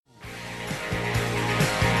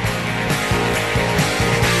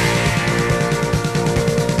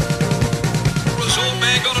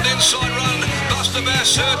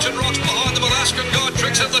Search and Rocks behind them. Alaskan God,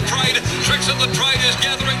 Tricks of the Trade. Tricks of the Trade is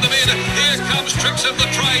gathering them in. Here comes Tricks of the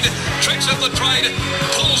Trade. Tricks of the Trade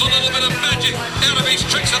pulls a little bit of magic out of his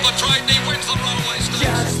Tricks of the Trade, and he wins the runaway stakes.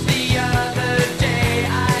 Just the other day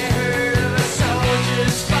I heard of a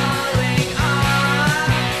soldier's falling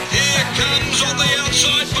on. Here comes on the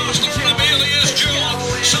outside Bustler and Amelia's Jewel.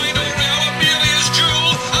 Say no now, Amelia's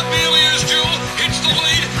Jewel. Amelia's Jewel hits the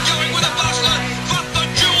lead, going with a Bustler, but the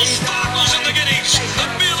Jewel sparkles in the Guineas.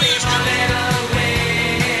 Amelia's Jewel.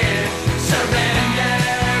 Surrender,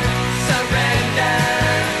 surrender,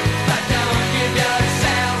 but don't give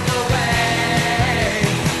yourself away.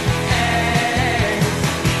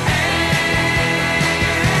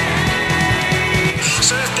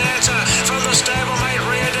 Surf Dancer from the stablemate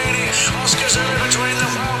Riadini. Oscar's early between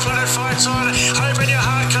them. Wild Planet fights on. Hope in your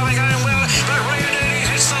heart coming home well. But Riadini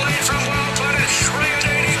hits the lead from Wild Planet.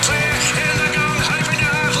 Riadini clear in the gong. Hope in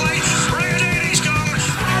your heart lead. Riadini's gone.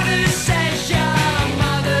 Mother says your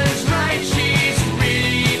mother's right, she's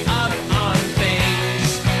really up on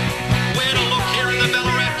things. Where to look here in the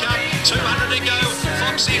Ballarat Cup? 200 to go.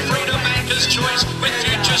 Foxy Freedom, Banker's Choice with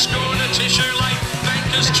Future Score to Tissue Lake.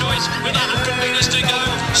 Banker's Choice with 100 metres to go.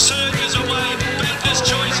 Surges away. Banker's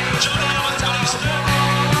Choice. John Allen's got his third.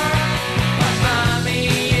 But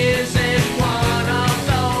mommy isn't one of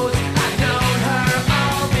those. I've known her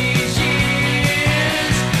all these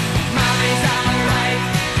years. Mommy's alright,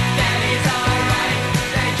 daddy's alright.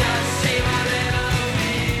 They just seem a little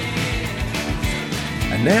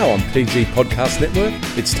weird. And now on PG Podcast Network,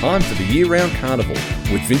 it's time for the year-round carnival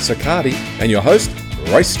with Vince Accardi and your host,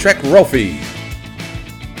 Racetrack Ralphie.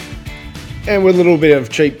 And with a little bit of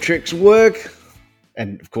Cheap Tricks work,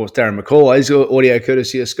 and of course Darren McCauley's audio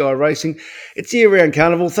courtesy of Sky Racing, it's year-round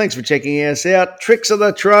carnival. Thanks for checking us out. Tricks of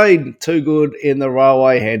the Trade, too good in the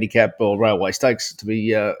railway handicap, or railway stakes to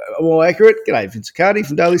be more accurate. G'day, Vince Accardi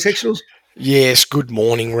from Daily Sectionals. Yes, good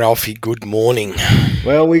morning, Ralphie. Good morning.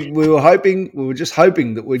 Well, we were just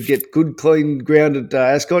hoping that we'd get good, clean ground at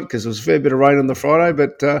Ascot because there was a fair bit of rain on the Friday.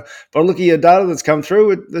 But by looking at data that's come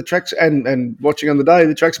through, the tracks and watching on the day,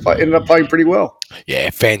 the tracks ended up playing pretty well.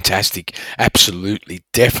 Yeah, fantastic. Absolutely,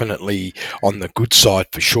 definitely on the good side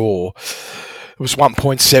for sure. It was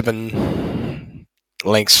 1.7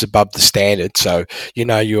 lengths above the standard, so you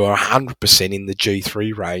know you're 100% in the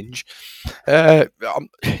G3 range. We're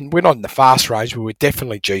not in the fast range, but we're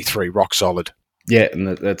definitely G3 rock solid. Yeah,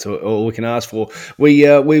 and that's all we can ask for.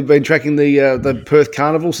 We've been tracking the Perth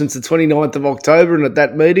Carnival since the 29th of October, and at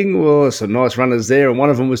that meeting, some nice runners there, and one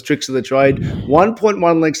of them was Tricks of the Trade,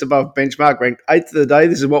 1.1 lengths above benchmark, ranked 8th of the day.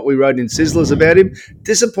 This is what we wrote in Sizzlers about him.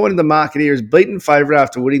 Disappointing the market here, is beaten favourite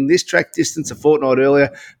after winning this track distance a fortnight earlier,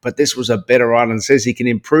 but this was a better run, and says he can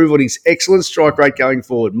improve on his excellent strike rate going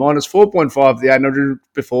forward. Minus 4.5 the 800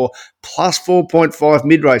 before, plus 4.5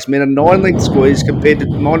 mid-race, meant a 9-length squeeze compared to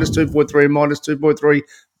minus 2.3 and minus 2.3,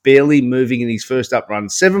 barely moving in his first up run.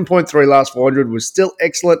 7.3 last 400 was still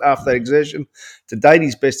excellent after that exertion. To date,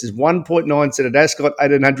 his best is 1.9 set at Ascot,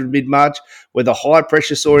 1800 mid-March, where the high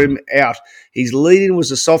pressure saw him out. His lead-in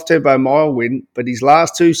was a soft tempo mile win, but his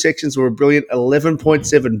last two sections were a brilliant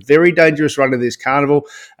 11.7. Very dangerous run of this carnival.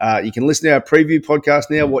 You can listen to our preview podcast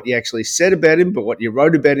now, what you actually said about him, but what you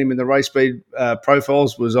wrote about him in the race speed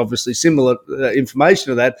profiles was obviously similar information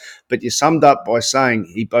to that, but you summed up by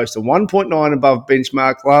saying he boasted 1.9 above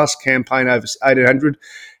benchmark last campaign over 1800.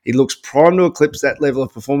 He looks primed to eclipse that level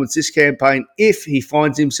of performance this campaign. If he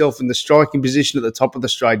finds himself in the striking position at the top of the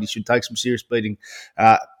straight, he should take some serious beating.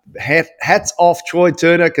 Hats off Troy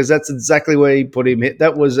Turner, because that's exactly where he put him.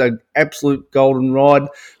 That was an absolute golden ride,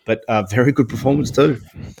 but a very good performance too.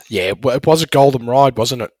 Yeah, well, it was a golden ride,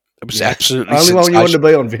 wasn't it? It was absolutely only one you wanted to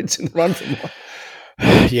be on, Vince, in the run from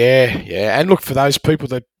one. Yeah. And look, for those people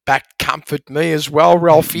that back comfort me as well,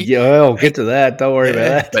 Ralphie. Yeah, I'll get to that. Don't worry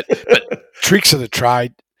about that. But Tricks of the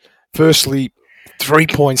Trade, firstly,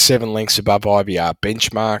 3.7 lengths above IBR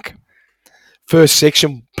benchmark. First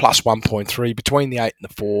section, plus 1.3. Between the 8 and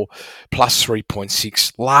the 4, plus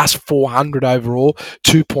 3.6. Last 400 overall,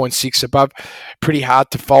 2.6 above. Pretty hard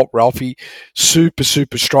to fault, Ralphie. Super,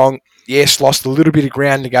 super strong. Yes, lost a little bit of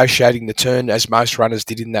ground negotiating the turn, as most runners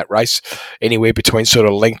did in that race, anywhere between sort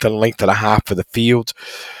of length and a half for the field.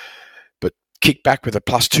 But kicked back with a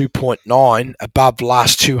plus 2.9 above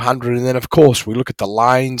last 200. And then, of course, we look at the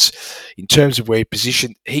lanes in terms of where he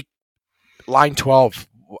positioned. Lane 12,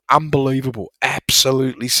 unbelievable,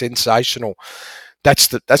 absolutely sensational. That's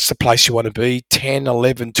the place you want to be. 10,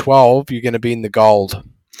 11, 12, you're going to be in the gold.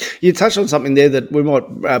 You touched on something there that we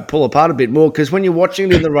might pull apart a bit more, because when you're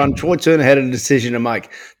watching it in the run, Troy Turner had a decision to make.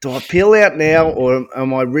 Do I peel out now, or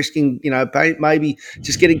am I risking, maybe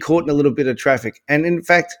just getting caught in a little bit of traffic? And in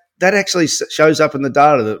fact, that actually shows up in the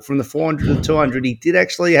data that from the 400 to 200, he did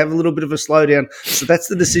actually have a little bit of a slowdown. So that's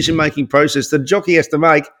the decision-making process the jockey has to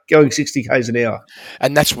make going 60 k's an hour.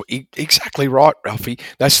 And that's exactly right, Ralphie.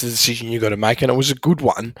 That's the decision you got to make, and it was a good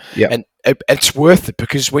one. Yeah. And it's worth it,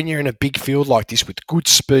 because when you're in a big field like this with good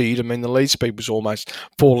speed, I mean, the lead speed was almost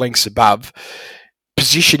 4 lengths above.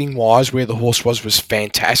 Positioning-wise, where the horse was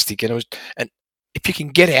fantastic, and if you can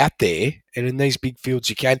get out there, and in these big fields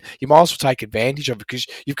you might as well take advantage of it, because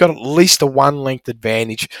you've got at least a 1 length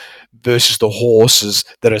advantage versus the horses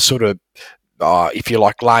that are sort of, if you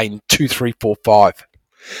like, lane 2, 3, 4, 5.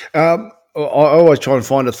 I always try and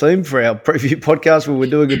find a theme for our preview podcast when we're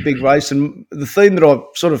doing a big race, and the theme that I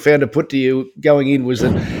sort of found to put to you going in was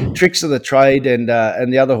that Tricks of the Trade and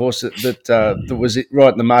the other horse that was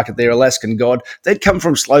right in the market there, Alaskan God, they'd come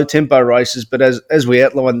from slow tempo races, but as we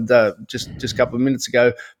outlined just a couple of minutes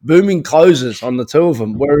ago, booming closes on the two of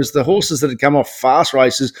them, whereas the horses that had come off fast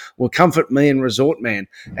races were Comfort Me and Resort Man,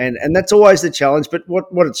 and that's always the challenge. But what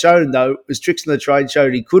it showed, though, was Tricks of the Trade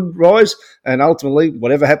showed he could rise, and ultimately,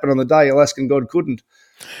 whatever happened on the day, Alaskan God couldn't.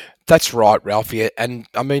 That's right, Ralphie. And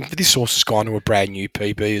I mean, this horse has gone to a brand new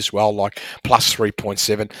PB as well, like plus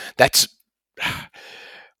 3.7. That's,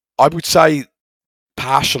 I would say,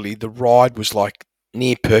 partially the ride was like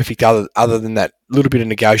near perfect, other than that little bit of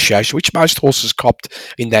negotiation, which most horses copped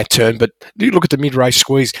in that turn. But you look at the mid-race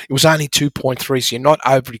squeeze, it was only 2.3, so you're not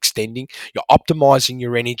overextending. You're optimising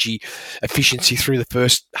your energy efficiency through the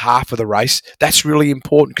first half of the race. That's really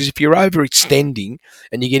important, because if you're overextending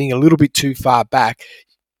and you're getting a little bit too far back,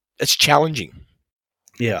 it's challenging.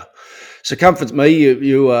 Yeah. So Comforts Me,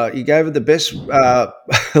 you gave it the best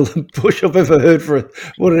push I've ever heard for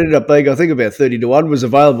what it ended up being. I think about 30 to 1 was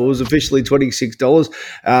available. It was officially $26.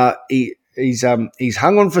 He's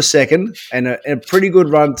hung on for second, and a pretty good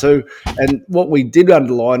run too. And what we did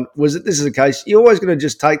underline was that this is a case you're always going to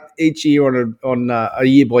just take each year on a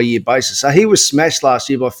year by year basis. So he was smashed last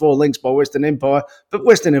year by 4 lengths by Western Empire, but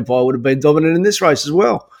Western Empire would have been dominant in this race as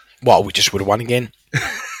well. Well, we just would have won again.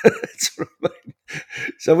 That's what I mean.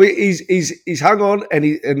 So he's hung on,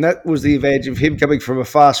 and that was the advantage of him coming from a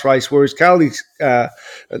fast race. Whereas Carly's,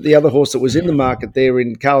 the other horse that was in the market there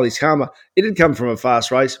in Carly's Karma, it had come from a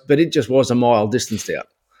fast race, but it just was a mile distance out.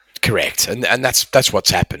 Correct, and that's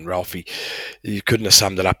what's happened, Ralphie. You couldn't have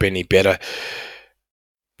summed it up any better.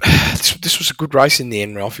 This was a good race in the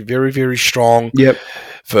end, Ralphie. Very, very strong. Yep.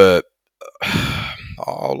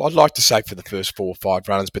 I'd like to say for the first 4 or 5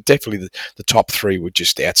 runners, but definitely the top 3 were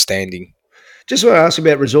just outstanding. Just want to ask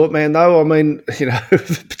about Resort Man, though. I mean,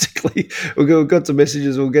 particularly, we've got some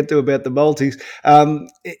messages we'll get to about the multis.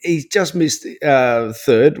 He's just missed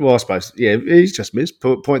third. Well, I suppose, yeah, he's just missed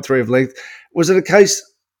 0.3 of length. Was it a case,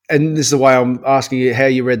 and this is the way I'm asking you how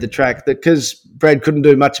you read the track, that because Brad couldn't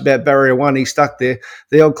do much about barrier 1, he stuck there?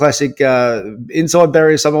 The old classic inside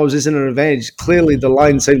barrier sometimes isn't an advantage. Clearly, the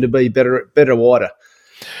lane seemed to be better wider.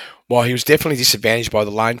 Well, he was definitely disadvantaged by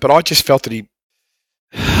the lane, but I just felt that they've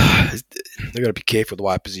got to be careful the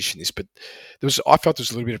way I position this, but I felt there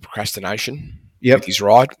was a little bit of procrastination with his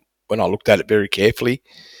ride when I looked at it very carefully.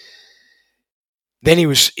 Then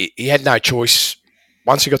he had no choice.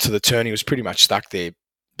 Once he got to the turn, he was pretty much stuck there.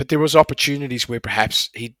 But there was opportunities where perhaps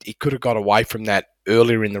he could have got away from that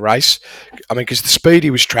earlier in the race. I mean, because the speed he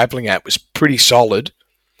was travelling at was pretty solid,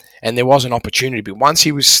 and there was an opportunity. But once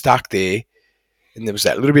he was stuck there, and there was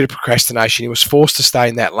that little bit of procrastination, he was forced to stay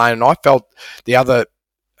in that lane. And I felt the other,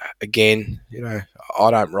 again,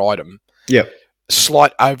 I don't ride him. Yep.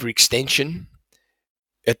 Slight overextension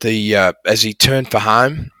at the as he turned for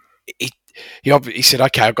home. He said,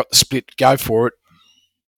 "Okay, I've got the split. Go for it."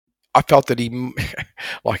 I felt that he,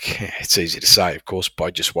 it's easy to say, of course,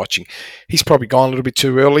 by just watching. He's probably gone a little bit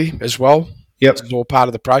too early as well. Yep. It's all part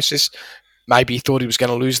of the process. Maybe he thought he was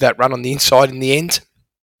going to lose that run on the inside in the end.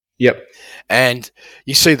 Yep. And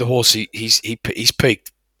you see the horse, he's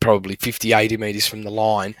peaked probably 50, 80 metres from the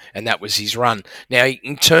line, and that was his run. Now,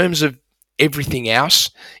 in terms of everything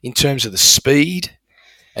else, in terms of the speed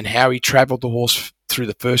and how he travelled the horse through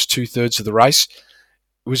the first 2/3 of the race,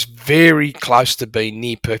 it was very close to being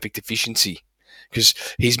near perfect efficiency, because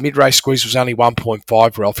his mid-race squeeze was only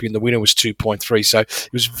 1.5, Ralphie, and the winner was 2.3, so it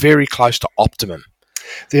was very close to optimum.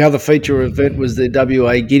 The other feature event was the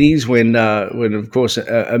WA Guineas when of course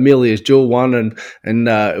Amelia's Jewel won, and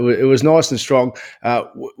it was nice and strong.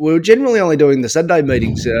 We were generally only doing the Sunday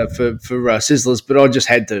meetings for Sizzlers, but I just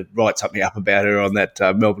had to write something up about her on that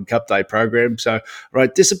Melbourne Cup Day program. So,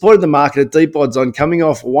 right, disappointed the market at deep odds on coming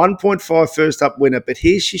off 1.5 first up winner, but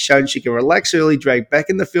here she's shown she can relax early, drag back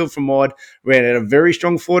in the field from wide, ran at a very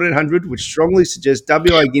strong 1400, which strongly suggests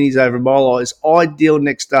WA Guineas over mile is ideal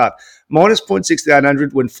next start. Minus 0.6 to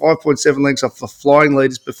 800, went 5.7 lengths off the flying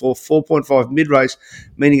leaders before 4.5 mid-race,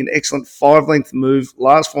 meaning an excellent 5-length move.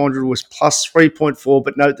 Last 400 was plus 3.4,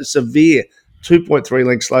 but note the severe 2.3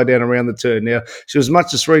 length slowdown around the turn. Now, she was as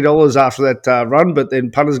much as $3 after that run, but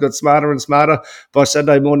then punters got smarter and smarter. By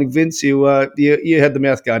Saturday morning, Vince, you had the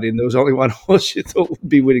mouth guard in. There was only one horse you thought would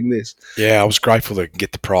be winning this. Yeah, I was grateful to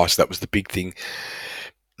get the price. That was the big thing.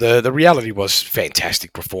 The reality was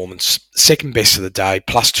fantastic performance. Second best of the day,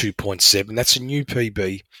 plus 2.7. That's a new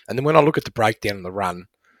PB. And then when I look at the breakdown of the run,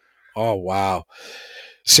 oh, wow.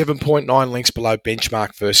 7.9 lengths below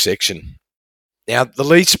benchmark first section. Now, the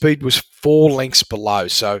lead speed was 4 lengths below.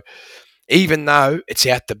 So even though it's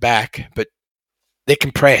out the back, but they're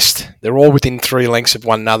compressed. They're all within 3 lengths of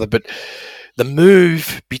one another. But the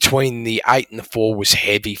move between the 8 and the 4 was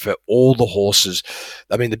heavy for all the horses.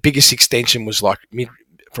 I mean, the biggest extension was like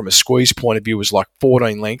from a squeeze point of view, was like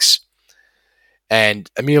 14 lengths. And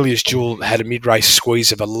Amelia's Jewel had a mid-race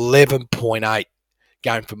squeeze of 11.8,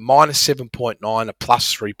 going from minus 7.9 to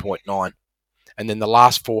plus 3.9. And then the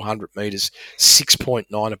last 400 metres,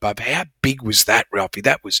 6.9 above. How big was that, Ralphie?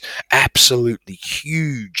 That was absolutely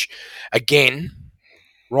huge. Again,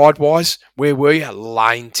 ride-wise, where were you?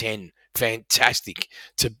 Lane 10. Fantastic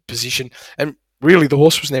to position. And really, the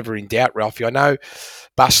horse was never in doubt, Ralphie. I know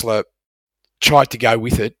Bustler tried to go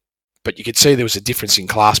with it, but you could see there was a difference in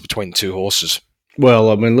class between the two horses.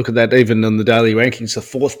 Well, I mean, look at that. Even on the daily rankings, the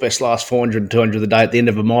 4th best last 400 and 200 of the day at the end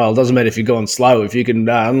of a mile. Doesn't matter if you're going slow. If you can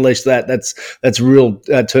unleash that, that's real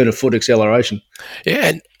turn of foot acceleration. Yeah,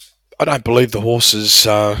 and I don't believe the horses.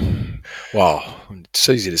 Well, it's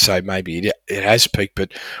easy to say maybe it has peaked,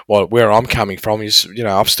 but where I'm coming from is,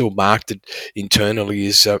 I've still marked it internally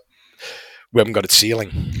is we haven't got it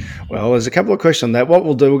ceiling. Well, there's a couple of questions on that. What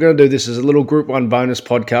we'll do, we're going to do this as a little Group 1 bonus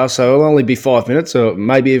podcast, so it'll only be 5 minutes or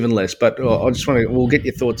maybe even less, but we'll get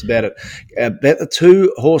your thoughts about it. About the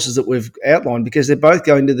two horses that we've outlined, because they're both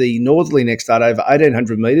going to the Northerly next start over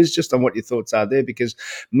 1,800 metres, just on what your thoughts are there, because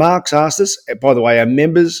Mark's asked us, by the way, our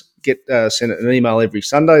members get sent an email every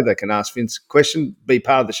Sunday. They can ask Vince a question, be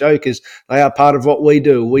part of the show, because they are part of what we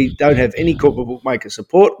do. We don't have any corporate bookmaker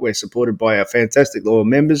support. We're supported by our fantastic loyal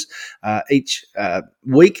members each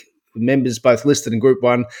week. Members, both listed in Group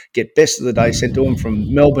 1, get best of the day sent to them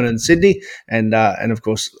from Melbourne and Sydney. And of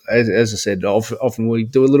course, as I said, often we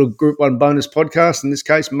do a little Group 1 bonus podcast. In this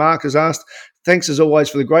case, Mark has asked, thanks as always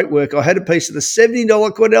for the great work. I had a piece of the $70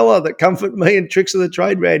 Quadella that Comfort Me and Tricks of the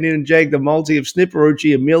Trade ran in and jagged the multi of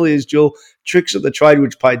Snipperucci, Amelia's Jewel, Tricks of the Trade,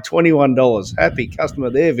 which paid $21. Happy customer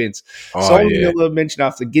there, Vince. Solomon Miller mentioned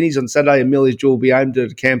after the Guineas on Saturday, Amelia's Jewel will be aimed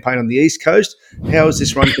at a campaign on the East Coast. How is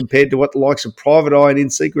this run compared to what the likes of Private Eye and In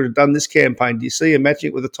Secret have done this campaign? Do you see her matching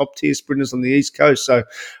it with the top-tier sprinters on the East Coast? So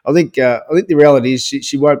I think the reality is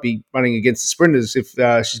she won't be running against the sprinters if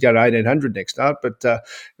she's going to 1,800 next start. But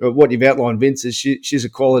what you've outlined, Vince, is she's a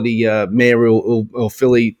quality mare or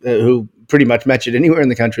filly who'll pretty much match it anywhere in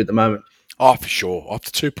the country at the moment. Oh, for sure. Off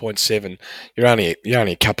the 2.7, you're only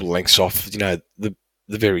a couple of lengths off, the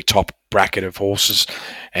very top bracket of horses.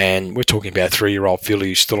 And we're talking about a 3-year-old filly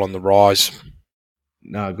who's still on the rise.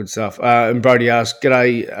 No, good stuff. And Brody asked,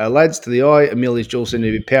 g'day, lads, to the eye. Amelia's Jewel seem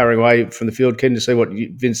to be powering away from the field. Keen to see what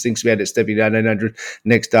Vince thinks about it stepping to 1,800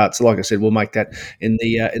 next start. So like I said, we'll make that in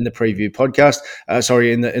the preview podcast.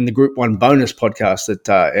 In the Group 1 bonus podcast that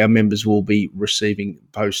our members will be receiving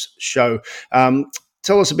post-show.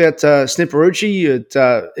 Tell us about Snipperucci.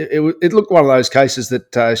 It looked one of those cases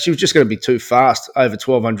that she was just going to be too fast over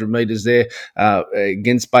 1,200 metres there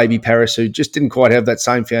against Baby Paris, who just didn't quite have that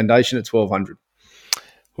same foundation at 1,200.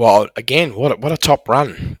 Well, again, what a top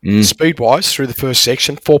run. Speed-wise, through the first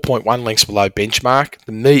section, 4.1 lengths below benchmark.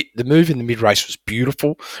 The move in the mid-race was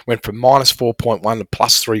beautiful. Went from minus 4.1 to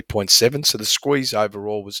plus 3.7. So the squeeze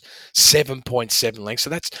overall was 7.7 lengths. So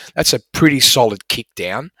that's a pretty solid kick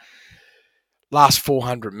down. Last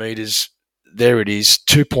 400 metres, there it is,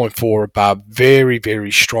 2.4 above. Very, very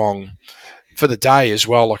strong for the day as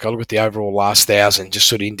well. Like I look at the overall last 1,000, just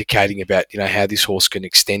sort of indicating about, how this horse can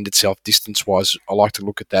extend itself distance-wise. I like to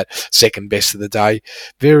look at that second best of the day.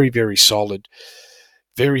 Very, very solid.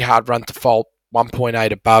 Very hard run to fault, 1.8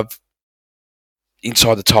 above.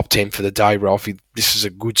 Inside the top 10 for the day, Ralphie. This is a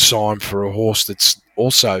good sign for a horse that's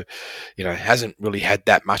also, hasn't really had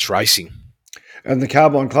that much racing. And the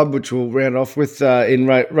Carbine Club, which we'll round off with in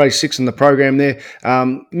race 6 in the program there.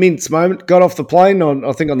 Mint's Moment got off the plane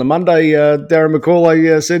I think on the Monday. Darren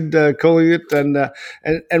McCauley said calling it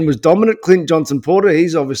and was dominant. Clint Johnson Porter,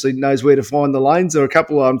 he's obviously knows where to find the lanes. There are a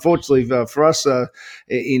couple, unfortunately for us,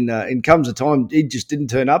 in comes a time he just didn't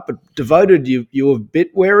turn up. But Devoted, you were a bit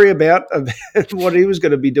wary about what he was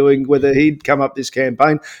going to be doing, whether he'd come up this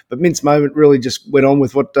campaign. But Mint's Moment really just went on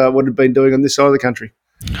with what had been doing on this side of the country.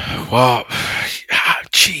 Wow,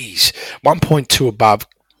 geez, 1.2 above,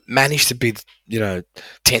 managed to be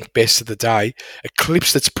 10th best of the day,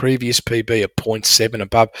 eclipsed its previous PB of 0.7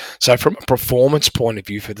 above. So from a performance point of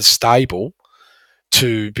view for the stable,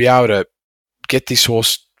 to be able to get this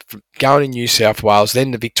horse going in New South Wales,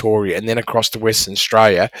 then to Victoria, and then across to Western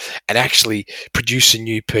Australia, and actually produce a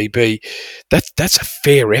new PB, that's a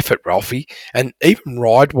fair effort, Ralphie. And even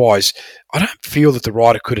ride-wise, I don't feel that the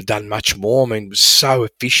rider could have done much more. I mean, it was so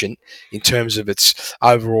efficient in terms of its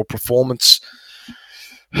overall performance.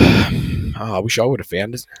 I wish I would have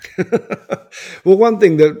found it. Well, one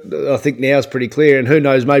thing that I think now is pretty clear, and who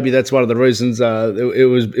knows, maybe that's one of the reasons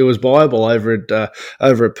it was viable over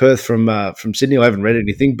at Perth from Sydney. I haven't read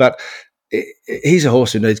anything, but he's a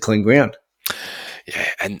horse who needs clean ground. Yeah,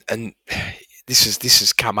 and this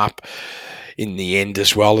has come up in the end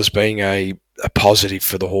as well as being a positive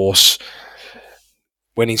for the horse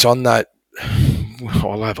when he's on that.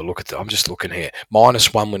 I'll have a look at I'm just looking here.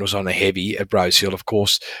 -1 when it was on a heavy at Rosehill. Of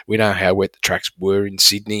course, we know how wet the tracks were in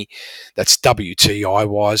Sydney. That's WTI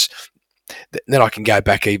wise. Then I can go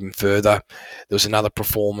back even further. There was another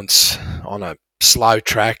performance on a slow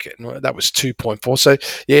track, and that was 2.4. So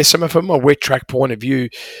yeah, from a wet track point of view,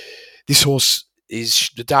 this horse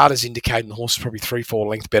the data's indicating the horse is probably 3-4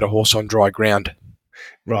 length better horse on dry ground.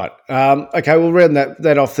 Right. Okay, we'll round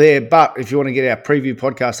that off there. But if you want to get our preview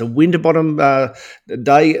podcast, the Winterbottom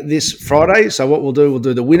day this Friday. So what we'll do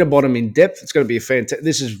the Winterbottom in depth. It's going to be a fantastic.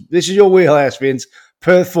 This is your wheelhouse, Vince.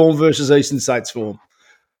 Perth form versus Eastern States form.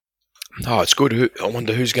 Oh, it's good. I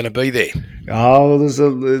wonder who's going to be there. Oh, there's the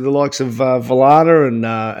likes of Valana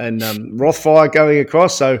and Rothfire going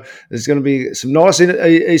across. So there's going to be some nice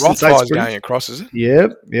Eastern States. Rothfire's going across, is it? Yeah.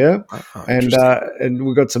 Oh, and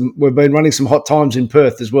we've been running some hot times in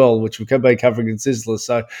Perth as well, which we've been covering in Sizzler.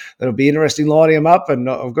 So that'll be interesting lining them up. And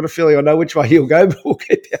I've got a feeling I know which way he'll go, but we'll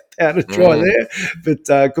keep out to try there. But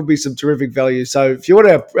could be some terrific value. So if you want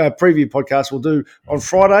our preview podcast, we'll do on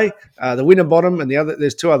Friday the Winterbottom and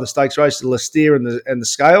there's 2 other stakes races, the Lestier and the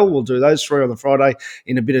Scale. We'll do those 3 on the Friday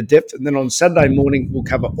in a bit of depth. And then on Saturday morning, we'll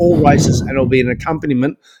cover all races, and it'll be an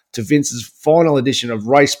accompaniment to Vince's final edition of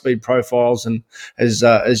Race Speed Profiles. And as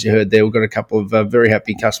you heard there, we've got a couple of very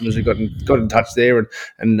happy customers who got in touch there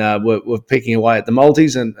and we're picking away at the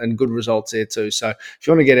multis and good results there too. So if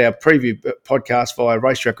you want to get our preview podcast via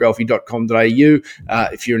racetrackralphie.com.au,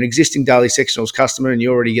 if you're an existing Daily Sectionals customer and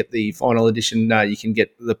you already get the final edition, you can get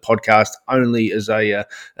the podcast only as a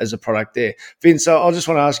product there. Vince, I just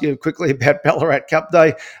want to ask you quickly about Ballarat Cup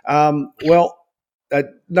Day.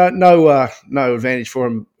 No advantage for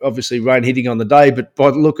him. Obviously, rain hitting on the day, but by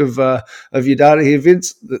the look of your data here,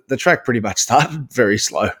 Vince, the track pretty much started very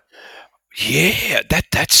slow. Yeah,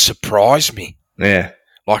 that surprised me. Yeah,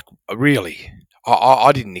 like really,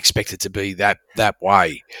 I didn't expect it to be that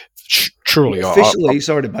way. Truly, officially,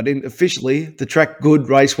 sorry to butt in. Officially, the track good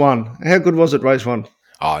race 1. How good was it race 1?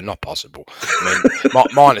 Oh, not possible. I mean,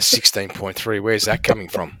 minus 16.3. Where's that coming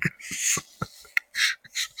from?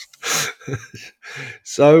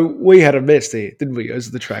 So we had a mess there, didn't we,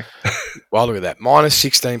 as the track? Well, look at that. Minus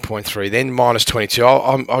 16.3, then minus 22.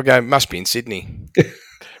 I'll go, must be in Sydney.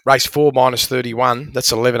 Race 4, minus 31.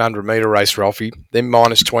 That's 1,100 metre race, Ralphie. Then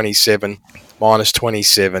minus 27, minus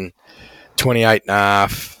 27, 28 and a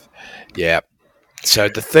half. Yeah. So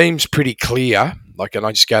the theme's pretty clear. Like, and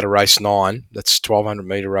I just go to race 9. That's 1,200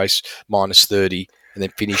 metre race, minus 30. And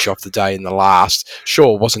then finish off the day in the last.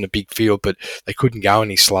 Sure, it wasn't a big field, but they couldn't go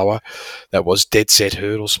any slower. That was dead set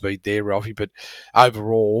hurdle speed there, Ralphie. But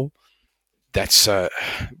overall, that's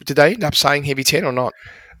did they end up saying heavy 10 or not?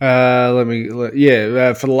 For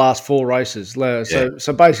the last 4 races.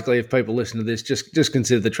 So basically, if people listen to this, just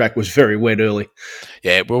consider the track was very wet early.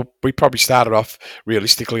 Yeah, well, we probably started off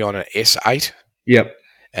realistically on an S8. Yep.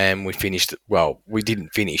 And we finished, we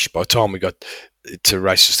didn't finish. By the time we got to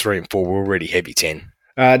races 3 and 4, we were already heavy 10.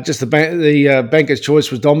 Just the Banker's Choice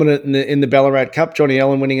was dominant in the Ballarat Cup. Johnny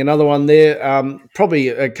Allen winning another one there. Probably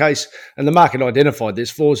a case, and the market identified this,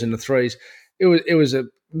 4s and the 3s. It was a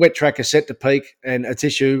wet tracker set to peak, and a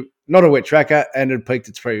tissue, not a wet tracker, and it peaked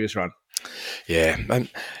its previous run. Yeah, and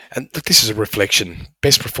look, this is a reflection.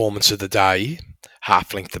 Best performance of the day,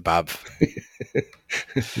 half length above.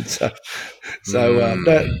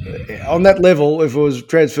 On that level, if it was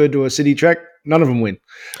transferred to a city track, none of them win.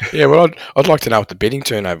 Yeah, well, I'd like to know what the betting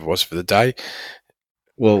turnover was for the day.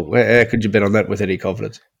 Well, how could you bet on that with any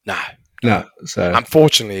confidence? No. So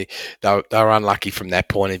Unfortunately, they were unlucky from that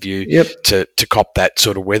point of view Yep. to cop that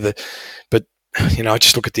sort of weather. But, I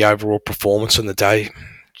just look at the overall performance on the day.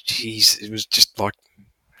 Jeez, it was just like,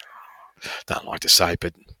 don't like to say,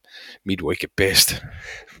 but midweek at best.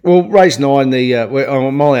 Well, race 9.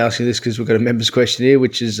 I'm only asking this because we've got a members' question here,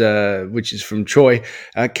 which is from Troy.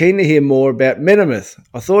 Keen to hear more about Metamith.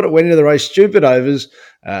 I thought it went into the race stupid overs.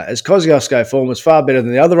 As Kosciuszko form was far better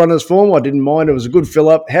than the other runners' form, I didn't mind. It was a good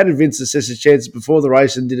fill-up. How did Vince assess his chances before the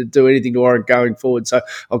race, and did it do anything to warrant going forward? So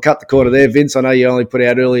I'll cut the corner there, Vince. I know you only put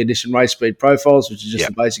out early edition race speed profiles, which is just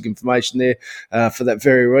the basic information there for that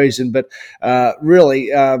very reason. But really,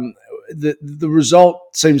 the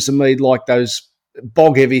result seems to me like those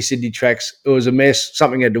bog-heavy Sydney tracks. It was a mess.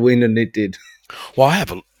 Something had to win, and it did. Well, I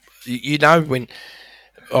have when.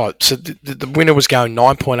 Oh, so the winner was going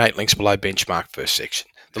 9.8 lengths below benchmark first section.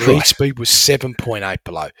 The lead speed was 7.8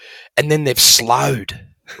 below, and then they've slowed.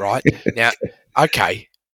 Right now, okay,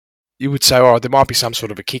 you would say, all right, there might be some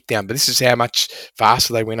sort of a kick down, but this is how much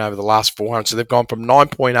faster they went over the last 400. So they've gone from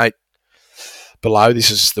 9.8 below. This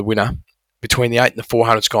is the winner. Between the 8 and the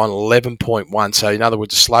 400, it's gone 11.1. So, in other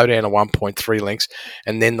words, a slowdown of 1.3 lengths.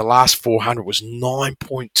 And then the last 400 was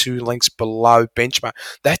 9.2 lengths below benchmark.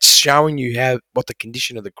 That's showing you what the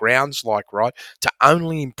condition of the ground's like, right? To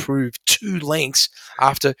only improve 2 lengths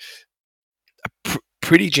after a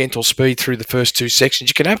pretty gentle speed through the first 2 sections.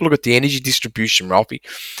 You can have a look at the energy distribution, Ralphie.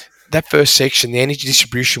 That first section, the energy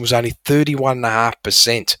distribution was only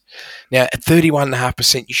 31.5%. Now, at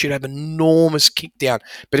 31.5%, you should have enormous kick down.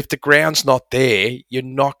 But if the ground's not there, you're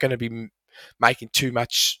not going to be making too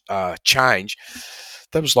much change.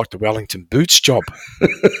 That was like the Wellington Boots job.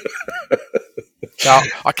 So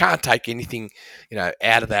I can't take anything,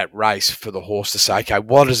 out of that race for the horse to say, okay,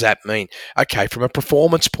 what does that mean? Okay, from a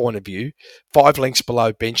performance point of view, 5 lengths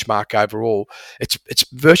below benchmark overall, it's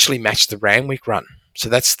virtually matched the Randwick run. So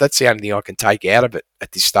that's the only thing I can take out of it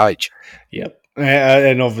at this stage. Yep.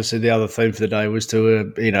 And obviously the other theme for the day was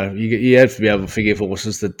to, you had to be able to forgive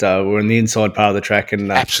horses that were in the inside part of the track. And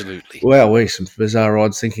absolutely. Wow, some bizarre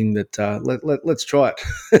odds thinking that let's try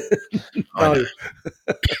it. No.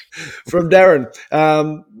 From Darren,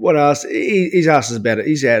 what asked? He's asked us about it.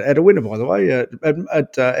 He's at a winner, by the way,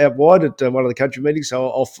 out wide at one of the country meetings. So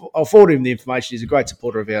I'll forward him the information. He's a great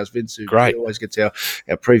supporter of ours, Vince, who always gets our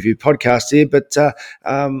preview podcast here. But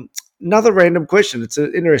another random question. It's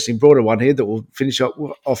an interesting, broader one here that we'll finish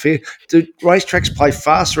off here. Do racetracks play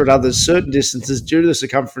faster at others certain distances due to the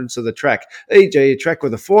circumference of the track? E.g., a track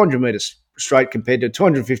with a 400 metre straight compared to a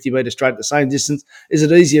 250 metre straight at the same distance, is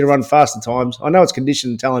it easier to run faster times? I know it's condition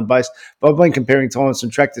and talent based, but I've been comparing times from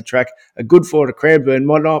track to track. A good four at Cranbourne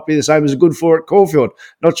might not be the same as a good four at Caulfield.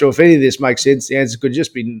 Not sure if any of this makes sense. The answer could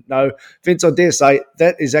just be no. Vince, I dare say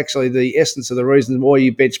that is actually the essence of the reason why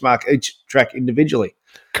you benchmark each track individually.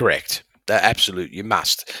 Correct. Absolutely, you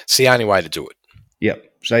must. It's the only way to do it. Yep.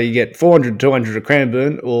 So you get 400, 200 at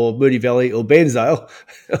Cranbourne or Moody Valley or Bairnsdale,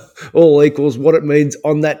 all equals what it means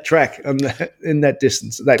on that track in that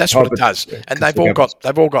distance. That's what it does. And they've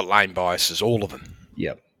all got lane biases, all of them.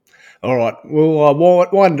 Yep. All right, we'll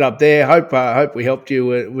wind it up there. Hope we helped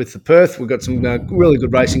you with the Perth. We've got some really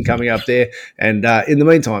good racing coming up there. And in the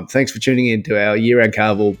meantime, thanks for tuning in to our year-round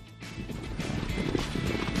Carnival